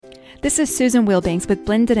This is Susan Wilbanks with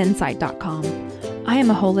blendedinsight.com. I am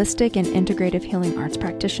a holistic and integrative healing arts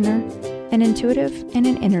practitioner, an intuitive, and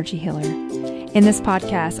an energy healer. In this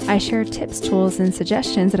podcast, I share tips, tools, and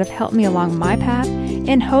suggestions that have helped me along my path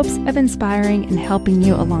in hopes of inspiring and helping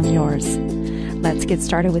you along yours. Let's get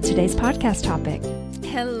started with today's podcast topic.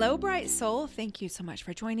 Hello, bright soul. Thank you so much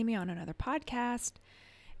for joining me on another podcast.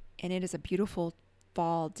 And it is a beautiful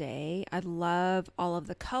fall day. I love all of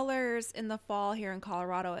the colors in the fall here in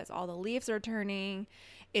Colorado as all the leaves are turning.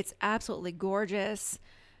 It's absolutely gorgeous.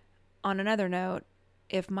 On another note,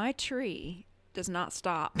 if my tree does not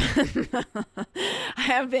stop, I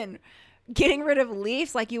have been getting rid of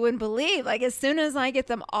leaves like you wouldn't believe. Like as soon as I get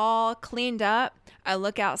them all cleaned up, I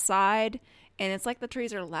look outside and it's like the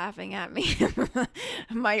trees are laughing at me.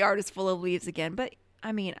 My yard is full of leaves again, but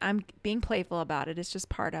I mean, I'm being playful about it. It's just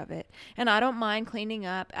part of it. And I don't mind cleaning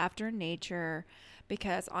up after nature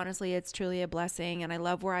because honestly, it's truly a blessing and I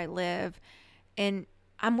love where I live. And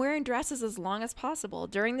I'm wearing dresses as long as possible.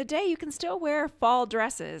 During the day, you can still wear fall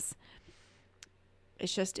dresses.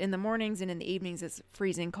 It's just in the mornings and in the evenings, it's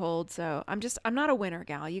freezing cold. So I'm not a winter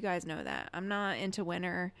gal. You guys know that. I'm not into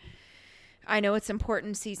winter. I know it's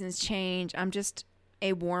important. Seasons change. I'm just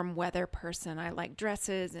a warm weather person. I like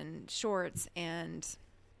dresses and shorts and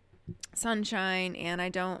sunshine, and I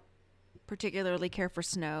don't particularly care for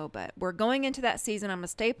snow, but we're going into that season. I'm going to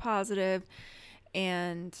stay positive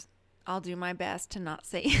and I'll do my best to not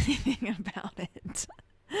say anything about it.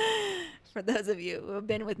 For those of you who have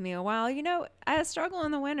been with me a while, you know, I struggle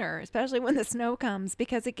in the winter, especially when the snow comes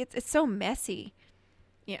because it's so messy.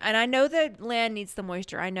 Yeah, and I know the land needs the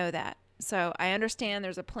moisture. I know that. So I understand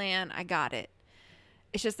there's a plan. I got it.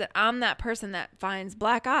 It's just that I'm that person that finds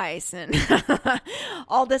black ice and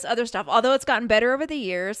all this other stuff, although it's gotten better over the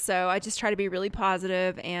years. So I just try to be really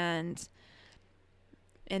positive and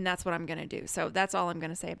that's what I'm going to do. So that's all I'm going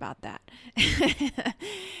to say about that.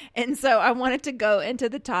 And so I wanted to go into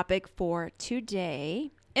the topic for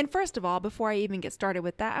today. And first of all, before I even get started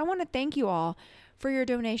with that, I want to thank you all for your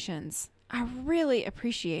donations. I really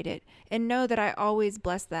appreciate it and know that I always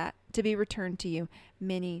bless that to be returned to you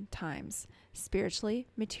many times, spiritually,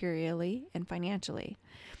 materially, and financially.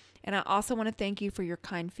 And I also want to thank you for your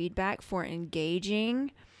kind feedback, for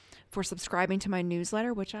engaging, for subscribing to my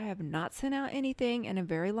newsletter, which I have not sent out anything in a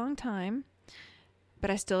very long time, but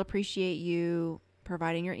I still appreciate you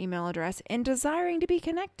providing your email address and desiring to be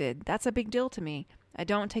connected. That's a big deal to me. I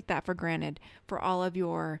don't take that for granted. For all of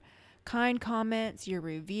your kind comments, your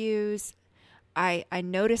reviews, I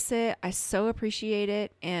notice it. I so appreciate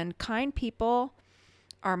it. And kind people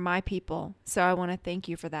are my people. So I want to thank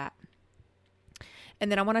you for that. And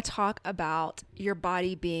then I want to talk about your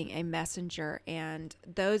body being a messenger. And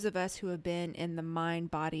those of us who have been in the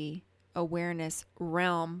mind-body awareness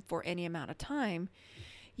realm for any amount of time,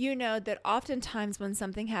 you know that oftentimes when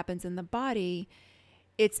something happens in the body,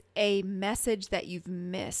 it's a message that you've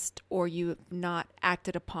missed or you've not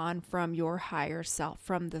acted upon from your higher self,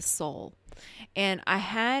 from the soul. And I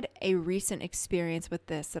had a recent experience with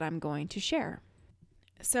this that I'm going to share.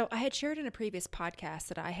 So I had shared in a previous podcast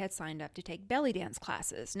that I had signed up to take belly dance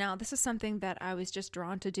classes. Now, this is something that I was just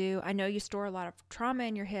drawn to do. I know you store a lot of trauma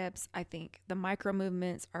in your hips. I think the micro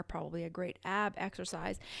movements are probably a great ab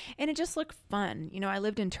exercise. And it just looked fun. You know, I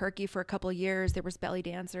lived in Turkey for a couple of years. There was belly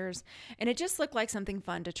dancers. And it just looked like something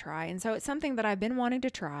fun to try. And so it's something that I've been wanting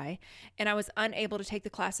to try. And I was unable to take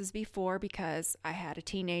the classes before because I had a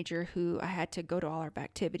teenager who I had to go to all our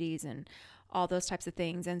activities and all those types of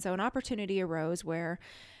things. And so an opportunity arose where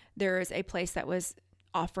there is a place that was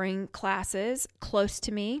offering classes close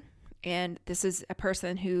to me. And this is a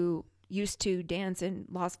person who used to dance in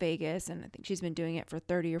Las Vegas. And I think she's been doing it for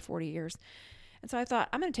 30 or 40 years. And so I thought,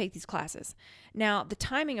 I'm going to take these classes. Now, the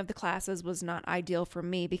timing of the classes was not ideal for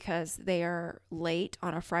me because they are late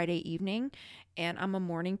on a Friday evening and I'm a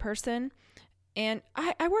morning person. And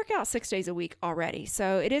I work out 6 days a week already.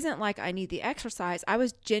 So it isn't like I need the exercise. I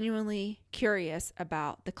was genuinely curious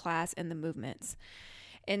about the class and the movements.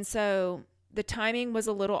 And so the timing was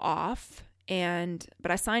a little off,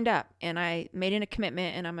 but I signed up and I made a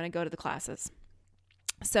commitment and I'm going to go to the classes.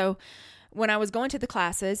 So when I was going to the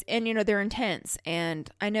classes, and you know, they're intense, and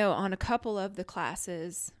I know on a couple of the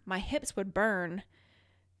classes, my hips would burn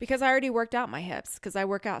because I already worked out my hips because I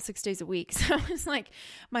work out 6 days a week. So it's like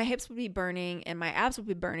my hips would be burning and my abs would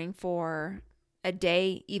be burning for a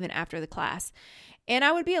day, even after the class. And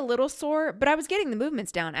I would be a little sore, but I was getting the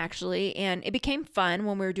movements down actually. And it became fun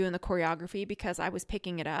when we were doing the choreography because I was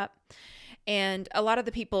picking it up. And a lot of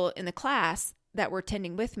the people in the class that were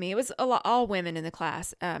attending with me, it was all women in the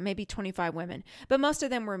class, maybe 25 women, but most of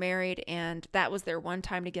them were married and that was their one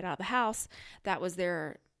time to get out of the house. That was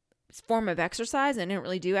their form of exercise and didn't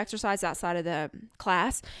really do exercise outside of the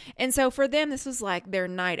class. And so for them, this was like their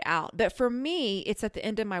night out. But for me, it's at the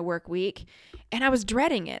end of my work week and I was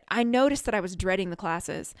dreading it. I noticed that I was dreading the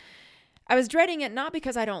classes. I was dreading it not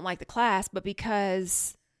because I don't like the class, but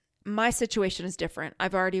because my situation is different.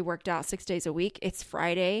 I've already worked out 6 days a week. It's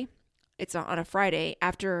Friday. It's on a Friday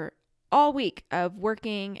after all week of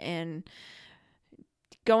working and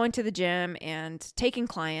going to the gym and taking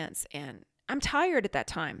clients, and I'm tired at that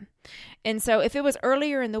time. And so if it was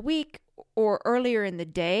earlier in the week or earlier in the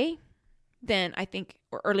day, then I think,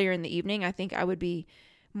 or earlier in the evening, I think I would be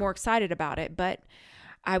more excited about it. But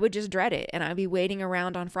I would just dread it. And I'd be waiting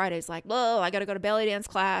around on Fridays like, whoa, I got to go to belly dance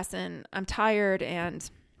class and I'm tired. And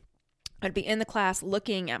I'd be in the class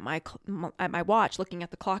looking at my watch, looking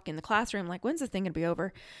at the clock in the classroom, like, when's this thing going to be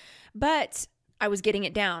over? But I was getting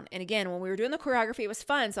it down. And again, when we were doing the choreography, it was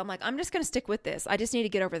fun. So I'm like, I'm just going to stick with this. I just need to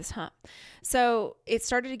get over this hump. So it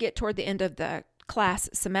started to get toward the end of the class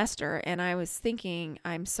semester. And I was thinking,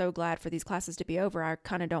 I'm so glad for these classes to be over. I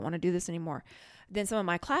kind of don't want to do this anymore. Then some of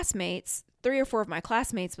my classmates, 3 or 4 of my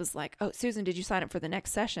classmates was like, oh, Susan, did you sign up for the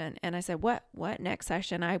next session? And I said, what next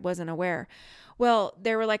session? I wasn't aware. Well,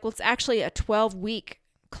 they were like, well, it's actually a 12-week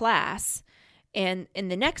class. And in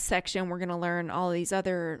the next section, we're going to learn all these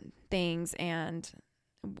other things. And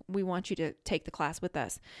we want you to take the class with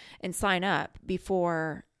us and sign up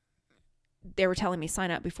before. They were telling me sign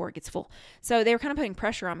up before it gets full. So they were kind of putting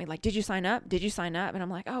pressure on me. Like, did you sign up? Did you sign up? And I'm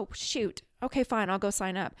like, oh, shoot. Okay, fine. I'll go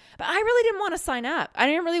sign up. But I really didn't want to sign up. I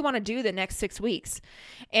didn't really want to do the next 6 weeks.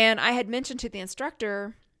 And I had mentioned to the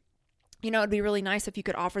instructor, it'd be really nice if you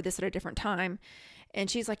could offer this at a different time. And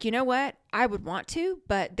she's like, you know what? I would want to,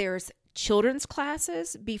 but there's children's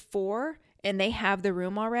classes before and they have the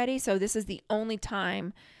room already. So this is the only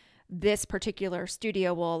time this particular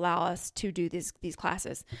studio will allow us to do these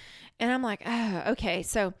classes. And I'm like, oh, okay.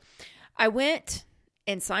 So I went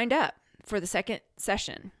and signed up for the second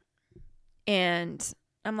session. And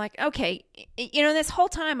I'm like, okay, this whole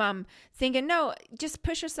time I'm thinking, no, just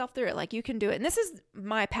push yourself through it. Like, you can do it. And this is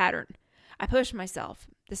my pattern. I push myself.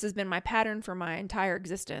 This has been my pattern for my entire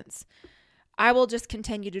existence. I will just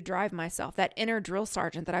continue to drive myself, that inner drill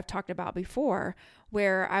sergeant that I've talked about before,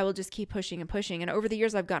 where I will just keep pushing and pushing. And over the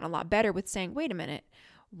years, I've gotten a lot better with saying, wait a minute,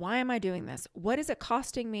 why am I doing this? What is it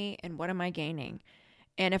costing me? And what am I gaining?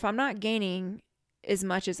 And if I'm not gaining as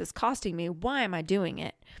much as it's costing me, why am I doing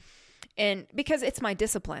it? And because it's my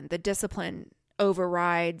discipline, the discipline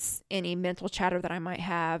overrides any mental chatter that I might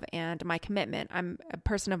have and my commitment. I'm a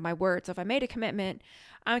person of my word. So if I made a commitment,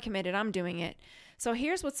 I'm committed, I'm doing it. So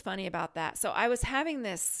here's what's funny about that. So I was having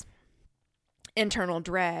this internal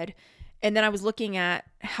dread, and then I was looking at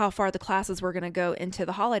how far the classes were going to go into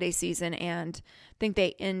the holiday season, and I think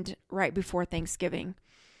they end right before Thanksgiving.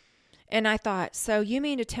 And I thought, so you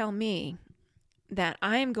mean to tell me that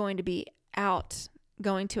I am going to be out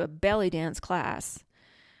going to a belly dance class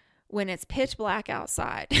when it's pitch black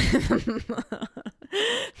outside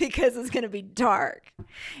because it's going to be dark.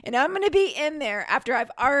 And I'm going to be in there after I've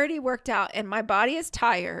already worked out and my body is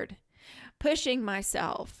tired, pushing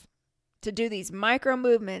myself to do these micro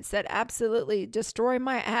movements that absolutely destroy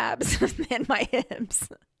my abs and my hips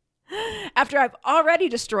after I've already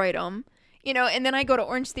destroyed them, and then I go to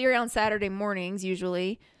Orange Theory on Saturday mornings,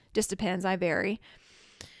 usually, just depends, I vary.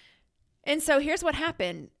 And so here's what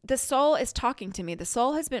happened. The soul is talking to me.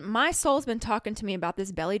 My soul's been talking to me about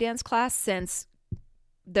this belly dance class since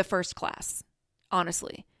the first class,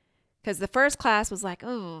 honestly. Because the first class was like,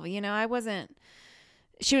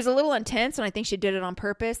 she was a little intense, and I think she did it on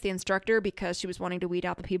purpose, the instructor, because she was wanting to weed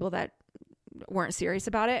out the people that weren't serious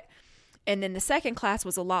about it. And then the second class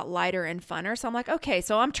was a lot lighter and funner. So I'm like, okay,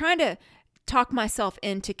 so I'm trying to talk myself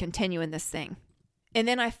into continuing this thing. And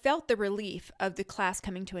then I felt the relief of the class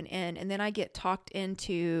coming to an end. And then I get talked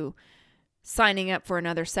into signing up for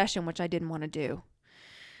another session, which I didn't want to do.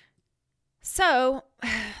 So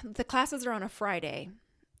the classes are on a Friday.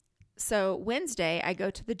 So Wednesday, I go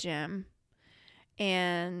to the gym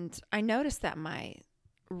and I notice that my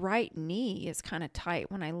right knee is kind of tight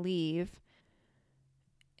when I leave.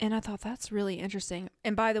 And I thought, that's really interesting.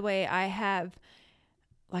 And by the way, I have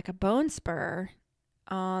like a bone spur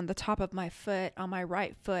on the top of my foot, on my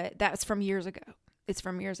right foot. That was from years ago. It's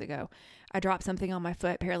from years ago. I dropped something on my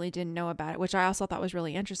foot, apparently didn't know about it, which I also thought was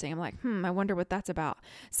really interesting. I'm like, I wonder what that's about.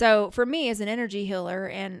 So for me, as an energy healer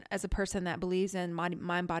and as a person that believes in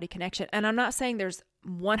mind-body connection, and I'm not saying there's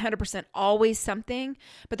 100% always something,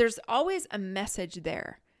 but there's always a message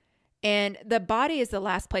there. And the body is the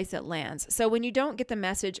last place it lands. So when you don't get the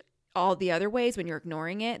message all the other ways, when you're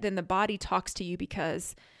ignoring it, then the body talks to you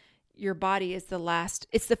because your body is the last,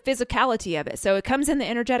 it's the physicality of it. So it comes in the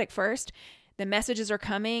energetic first. The messages are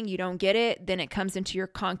coming, you don't get it, then it comes into your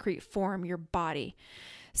concrete form, your body.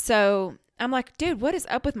 So I'm like, dude, what is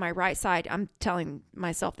up with my right side? I'm telling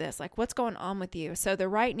myself this, like, what's going on with you? So the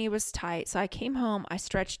right knee was tight. So I came home, I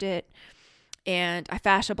stretched it, and I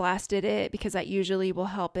fascia blasted it because that usually will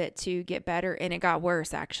help it to get better. And it got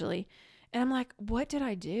worse, actually. And I'm like, what did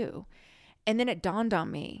I do? And then it dawned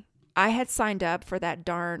on me. I had signed up for that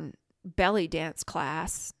darn belly dance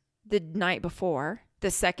class the night before,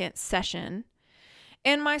 the second session.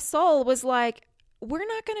 And my soul was like, we're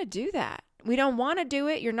not going to do that. We don't want to do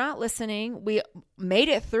it. You're not listening. We made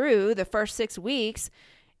it through the first 6 weeks,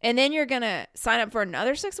 and then you're going to sign up for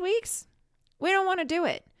another 6 weeks? We don't want to do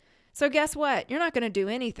it. So guess what? You're not going to do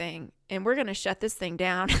anything, and we're going to shut this thing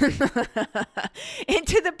down. And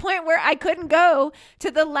to the point where I couldn't go to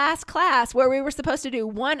the last class where we were supposed to do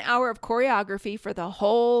 1 hour of choreography for the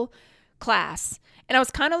whole class. And I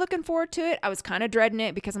was kind of looking forward to it. I was kind of dreading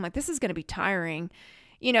it because I'm like, this is going to be tiring.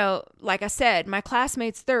 You know, like I said, my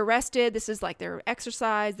classmates, they're rested. This is like their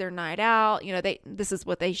exercise, their night out. You know, this is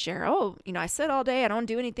what they share. Oh, you know, I sit all day. I don't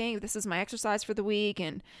do anything. This is my exercise for the week.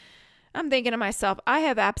 And I'm thinking to myself, I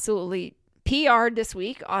have absolutely PR'd this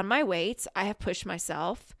week on my weights. I have pushed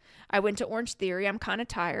myself. I went to Orange Theory. I'm kind of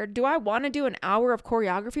tired. Do I want to do an hour of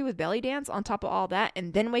choreography with belly dance on top of all that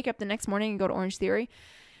and then wake up the next morning and go to Orange Theory?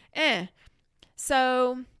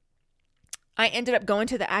 So I ended up going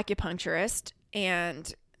to the acupuncturist,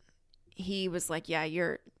 and he was like, yeah,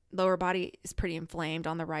 your lower body is pretty inflamed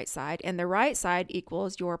on the right side. And the right side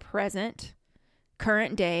equals your present,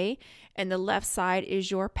 current day, and the left side is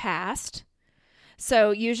your past.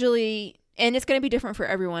 So usually, and it's going to be different for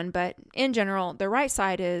everyone, but in general, the right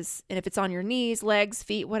side is, and if it's on your knees, legs,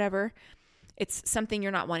 feet, whatever, it's something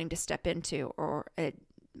you're not wanting to step into or a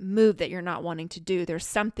move that you're not wanting to do. There's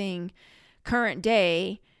something current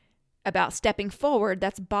day about stepping forward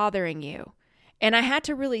that's bothering you. And I had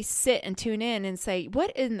to really sit and tune in and say,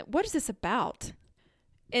 what is this about?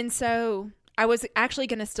 And so I was actually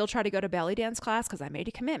going to still try to go to belly dance class because I made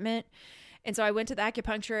a commitment. And so I went to the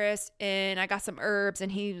acupuncturist and I got some herbs,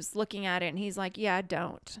 and he was looking at it and he's like, yeah, I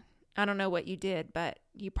don't know what you did, but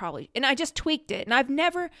you probably, and I just tweaked it. And I've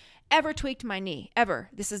never, ever tweaked my knee, ever.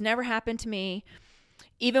 This has never happened to me.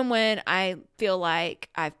 Even when I feel like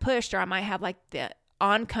I've pushed or I might have like the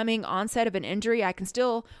oncoming onset of an injury, I can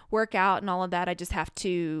still work out and all of that. I just have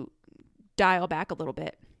to dial back a little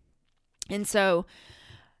bit. And so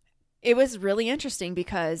it was really interesting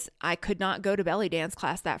because I could not go to belly dance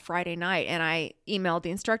class that Friday night. And I emailed the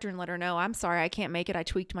instructor and let her know, I'm sorry, I can't make it. I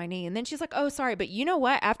tweaked my knee. And then she's like, oh, sorry. But you know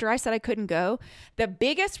what? After I said I couldn't go, the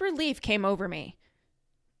biggest relief came over me.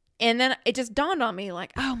 And then it just dawned on me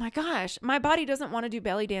like, oh my gosh, my body doesn't want to do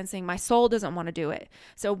belly dancing. My soul doesn't want to do it.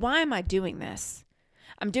 So why am I doing this?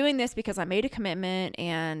 I'm doing this because I made a commitment,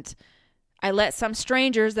 and I let some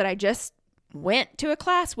strangers that I just went to a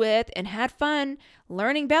class with and had fun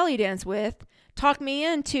learning belly dance with talk me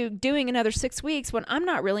into doing another 6 weeks when I'm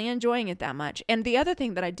not really enjoying it that much. And the other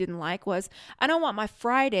thing that I didn't like was I don't want my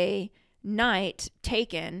Friday night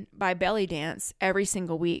taken by belly dance every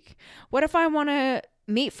single week. What if I want to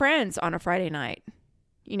meet friends on a Friday night?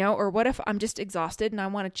 You know, or what if I'm just exhausted and I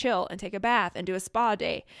want to chill and take a bath and do a spa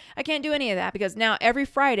day? I can't do any of that because now every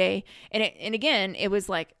Friday, and again, it was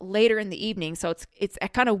like later in the evening, so it's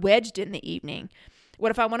kind of wedged in the evening.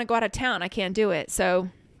 What if I want to go out of town? I can't do it. So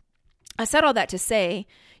I said all that to say,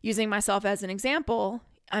 using myself as an example,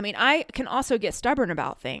 I mean, I can also get stubborn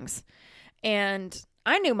about things. And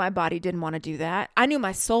I knew my body didn't want to do that. I knew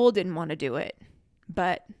my soul didn't want to do it.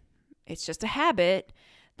 But it's just a habit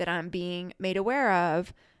that I'm being made aware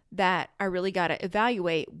of that I really got to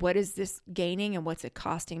evaluate. What is this gaining and what's it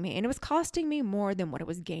costing me? And it was costing me more than what it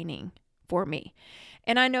was gaining for me.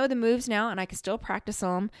 And I know the moves now, and I can still practice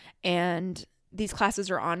them. And these classes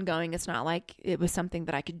are ongoing. It's not like it was something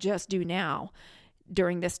that I could just do now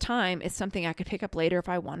during this time. It's something I could pick up later if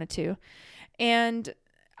I wanted to. And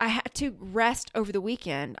I had to rest over the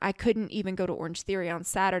weekend. I couldn't even go to Orange Theory on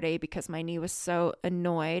Saturday because my knee was so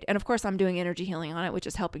annoyed. And of course, I'm doing energy healing on it, which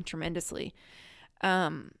is helping tremendously.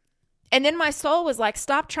 And then my soul was like,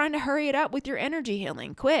 stop trying to hurry it up with your energy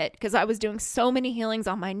healing. Quit. Because I was doing so many healings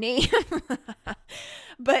on my knee.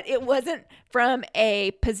 But it wasn't from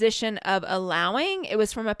a position of allowing. It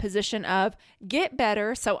was from a position of get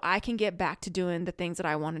better so I can get back to doing the things that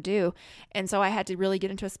I want to do. And so I had to really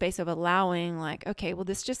get into a space of allowing, like, okay, well,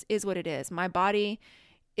 this just is what it is. My body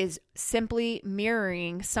is simply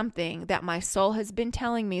mirroring something that my soul has been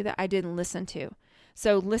telling me that I didn't listen to.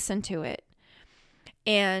 So listen to it.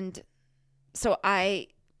 And so I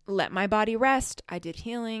let my body rest. I did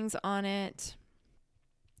healings on it.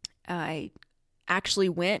 I actually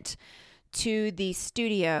went to the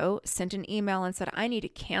studio, sent an email and said, I need to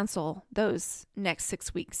cancel those next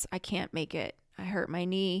 6 weeks. I can't make it. I hurt my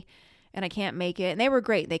knee and I can't make it. And they were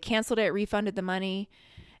great. They canceled it, refunded the money,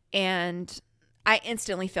 and I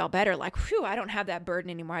instantly felt better. Like, whew, I don't have that burden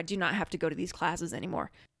anymore. I do not have to go to these classes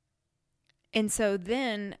anymore. And so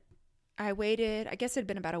then I waited, I guess it had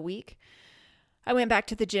been about a week. I went back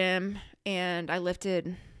to the gym and I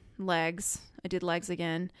lifted legs. I did legs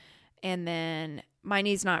again. And then my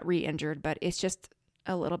knee's not re-injured, but it's just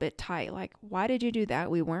a little bit tight. Like, why did you do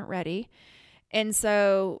that? We weren't ready. And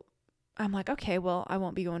so I'm like, okay, well, I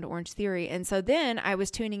won't be going to Orange Theory. And so then I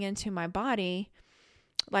was tuning into my body,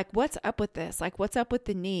 like, what's up with this? Like, what's up with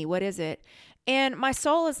the knee? What is it? And my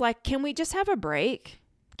soul is like, can we just have a break?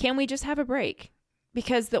 Can we just have a break?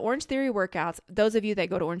 Because the Orange Theory workouts, those of you that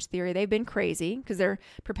go to Orange Theory, they've been crazy because they're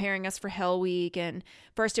preparing us for Hell Week. And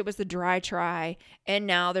first it was the dry try. And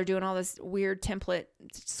now they're doing all this weird template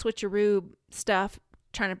switcheroo stuff.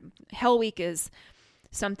 Hell Week is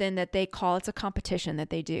something that they call, it's a competition that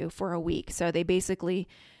they do for a week. So they basically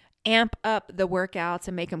amp up the workouts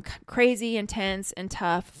and make them crazy, intense, and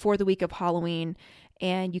tough for the week of Halloween.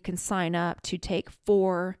 And you can sign up to take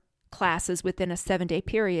 4 classes within a 7-day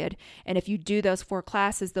period. And if you do those 4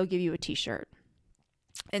 classes, they'll give you a t-shirt.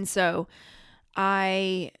 And so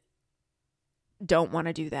I don't want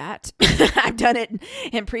to do that. I've done it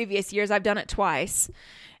in previous years. I've done it twice.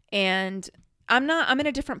 And I'm in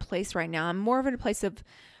a different place right now. I'm more of in a place of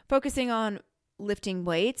focusing on lifting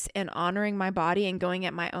weights and honoring my body and going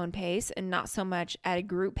at my own pace and not so much at a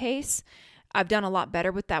group pace. I've done a lot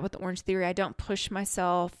better with that with the Orange Theory. I don't push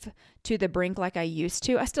myself to the brink like I used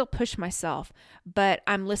to. I still push myself, but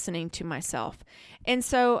I'm listening to myself. And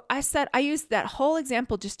so I used that whole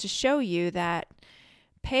example just to show you that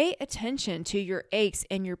pay attention to your aches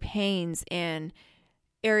and your pains and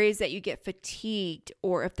areas that you get fatigued,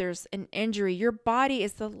 or if there's an injury. Your body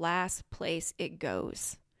is the last place it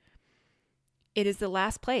goes. It is the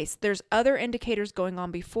last place. There's other indicators going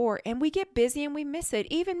on before, and we get busy and we miss it.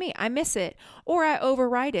 Even me, I miss it, or I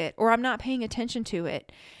override it, or I'm not paying attention to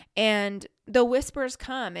it. And the whispers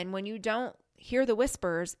come, and when you don't hear the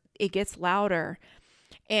whispers, it gets louder.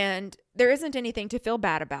 And there isn't anything to feel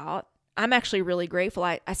bad about. I'm actually really grateful.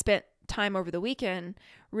 I spent time over the weekend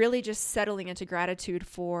really just settling into gratitude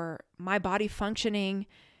for my body functioning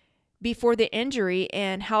before the injury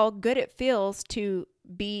and how good it feels to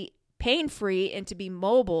be pain-free and to be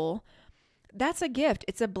mobile. That's a gift.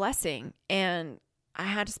 It's a blessing. And I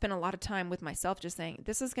had to spend a lot of time with myself just saying,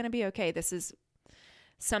 this is going to be okay. This is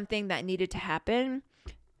something that needed to happen.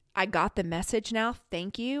 I got the message now.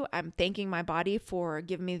 Thank you. I'm thanking my body for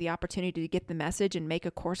giving me the opportunity to get the message and make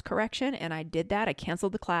a course correction. And I did that. I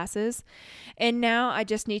canceled the classes. And now I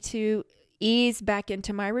just need to ease back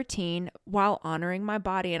into my routine while honoring my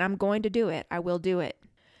body. And I'm going to do it. I will do it.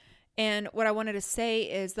 And what I wanted to say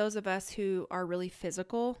is those of us who are really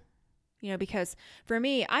physical, because for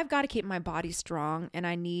me, I've got to keep my body strong and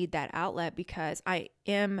I need that outlet because I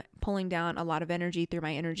am pulling down a lot of energy through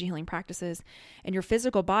my energy healing practices. And your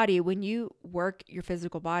physical body, when you work your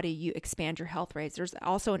physical body, you expand your health rates. There's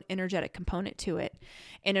also an energetic component to it.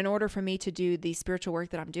 And in order for me to do the spiritual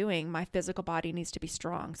work that I'm doing, my physical body needs to be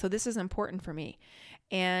strong. So this is important for me.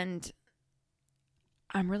 And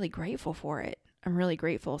I'm really grateful for it. I'm really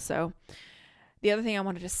grateful. So the other thing I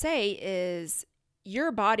wanted to say is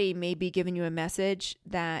your body may be giving you a message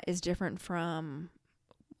that is different from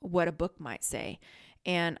what a book might say.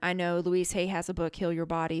 And I know Louise Hay has a book, Heal Your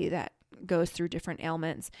Body, that goes through different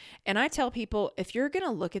ailments. And I tell people, if you're going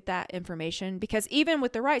to look at that information, because even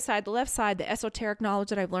with the right side, the left side, the esoteric knowledge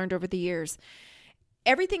that I've learned over the years,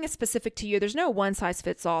 everything is specific to you. There's no one size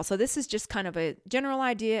fits all. So this is just kind of a general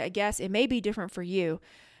idea, I guess. It may be different for you.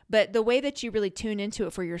 But the way that you really tune into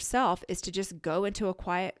it for yourself is to just go into a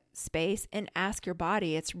quiet space and ask your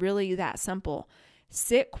body. It's really that simple.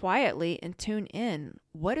 Sit quietly and tune in.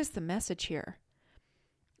 What is the message here?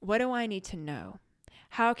 What do I need to know?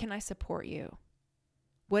 How can I support you?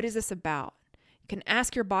 What is this about? You can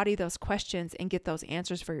ask your body those questions and get those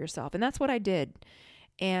answers for yourself. And that's what I did.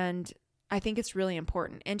 And I think it's really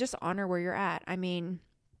important. And just honor where you're at. I mean,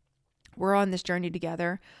 we're on this journey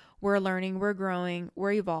together. We're learning, we're growing,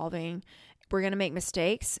 we're evolving. We're going to make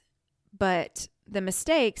mistakes, but the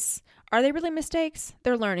mistakes, are they really mistakes?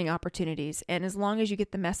 They're learning opportunities. And as long as you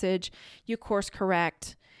get the message, you course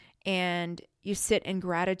correct, and you sit in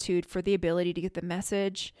gratitude for the ability to get the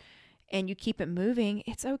message, and you keep it moving,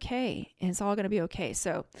 it's okay. And it's all going to be okay.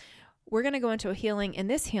 So we're going to go into a healing. In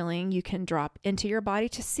this healing, you can drop into your body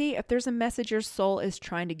to see if there's a message your soul is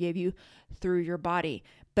trying to give you through your body.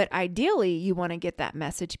 But ideally, you want to get that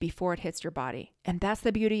message before it hits your body. And that's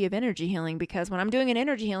the beauty of energy healing, because when I'm doing an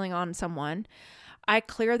energy healing on someone, I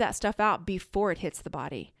clear that stuff out before it hits the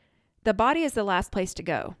body. The body is the last place to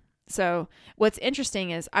go. So what's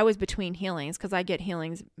interesting is I was between healings, because I get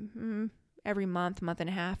healings every month and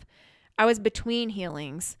a half. I was between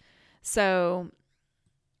healings. So,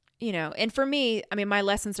 and for me, my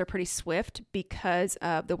lessons are pretty swift because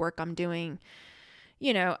of the work I'm doing.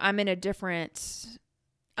 I'm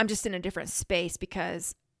just in a different space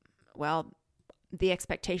because, the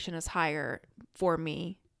expectation is higher for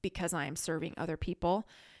me because I am serving other people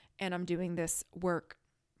and I'm doing this work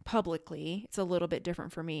publicly. It's a little bit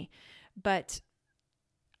different for me, but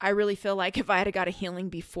I really feel like if I had got a healing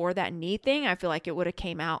before that knee thing, I feel like it would have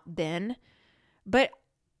came out then. But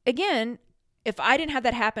again, if I didn't have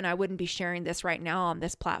that happen, I wouldn't be sharing this right now on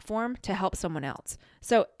this platform to help someone else.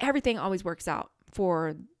 So everything always works out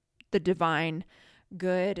for the divine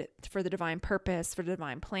good, for the divine purpose, for the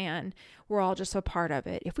divine plan. We're all just a part of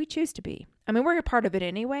it if we choose to be. We're a part of it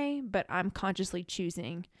anyway, but I'm consciously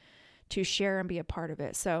choosing to share and be a part of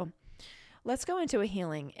it. So let's go into a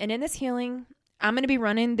healing. And in this healing, I'm going to be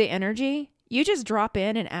running the energy. You just drop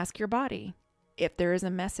in and ask your body if there is a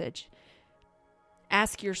message.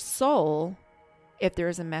 Ask your soul if there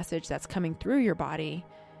is a message that's coming through your body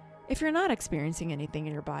if you're not experiencing anything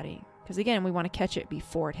in your body. Because again, we want to catch it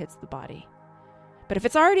before it hits the body. But if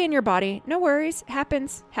it's already in your body, no worries.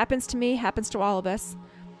 Happens to me, happens to all of us.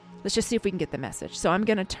 Let's just see if we can get the message. So I'm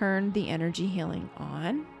going to turn the energy healing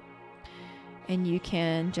on. And you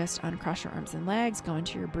can just uncross your arms and legs, go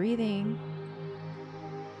into your breathing.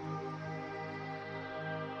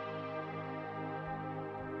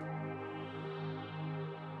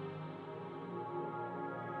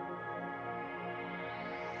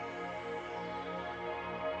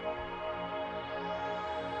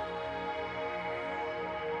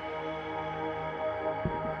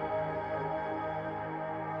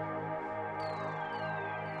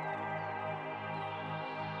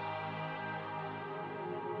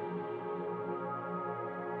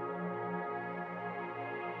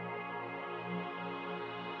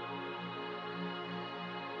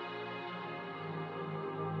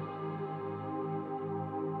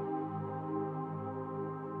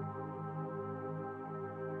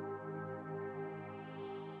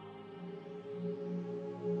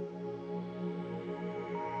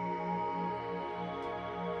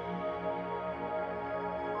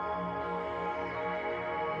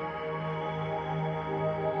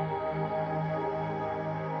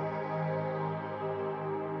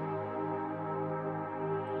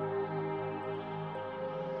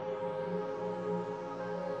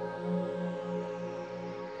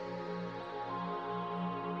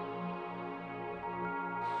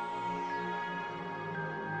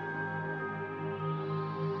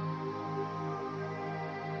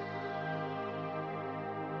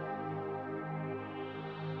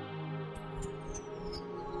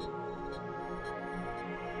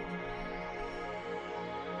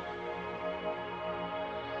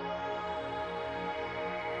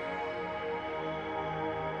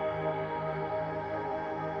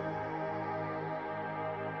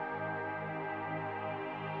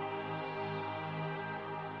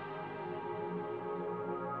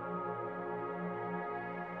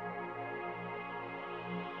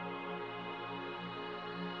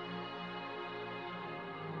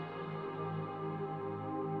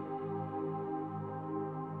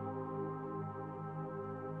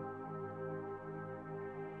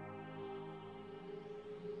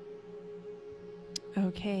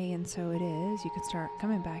 Okay, and so it is. You can start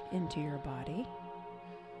coming back into your body.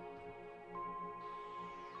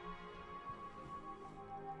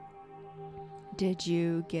 Did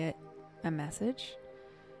you get a message?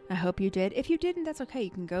 I hope you did. If you didn't, that's okay.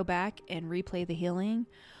 You can go back and replay the healing,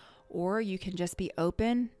 or you can just be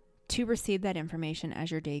open to receive that information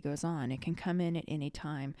as your day goes on. It can come in at any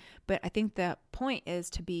time. But I think the point is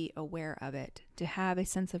to be aware of it, to have a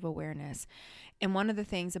sense of awareness. And one of the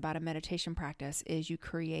things about a meditation practice is you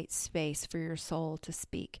create space for your soul to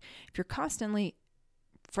speak. If you're constantly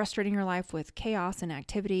frustrating your life with chaos and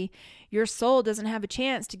activity, your soul doesn't have a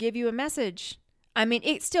chance to give you a message.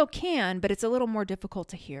 It still can, but it's a little more difficult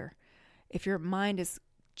to hear. If your mind is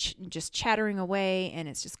just chattering away and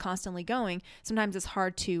it's just constantly going, sometimes it's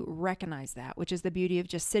hard to recognize that, which is the beauty of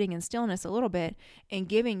just sitting in stillness a little bit and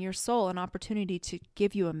giving your soul an opportunity to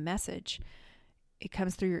give you a message. It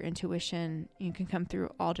comes through your intuition. You can come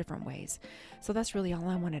through all different ways. So that's really all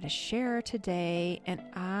I wanted to share today. And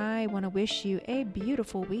I want to wish you a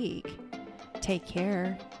beautiful week. Take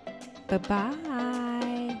care. Bye-bye.